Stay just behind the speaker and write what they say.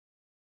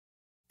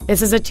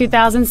This is a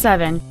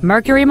 2007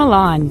 Mercury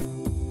Milan.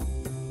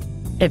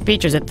 It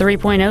features a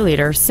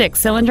 3.0-liter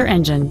six-cylinder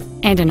engine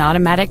and an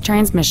automatic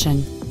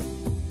transmission.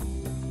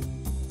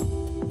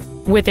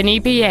 With an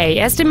EPA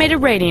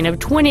estimated rating of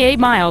 28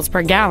 miles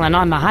per gallon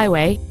on the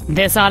highway,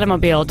 this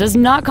automobile does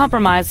not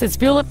compromise its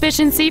fuel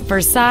efficiency for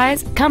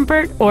size,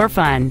 comfort, or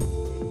fun.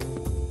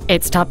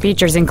 Its top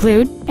features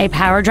include a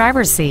power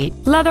driver's seat,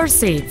 leather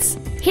seats,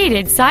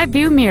 heated side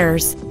view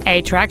mirrors,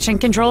 a traction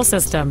control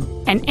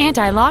system, an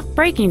anti-lock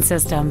braking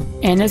system,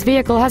 and this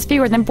vehicle has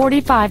fewer than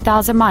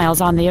 45,000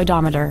 miles on the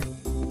odometer.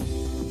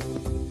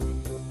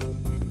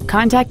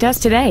 Contact us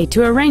today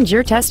to arrange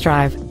your test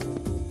drive.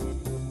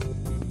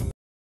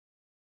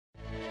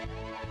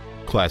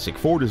 Classic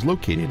Ford is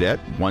located at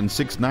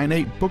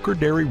 1698 Booker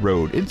Dairy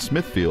Road in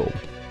Smithfield.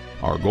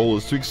 Our goal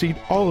is to exceed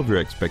all of your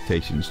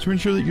expectations to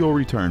ensure that you'll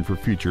return for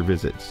future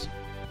visits.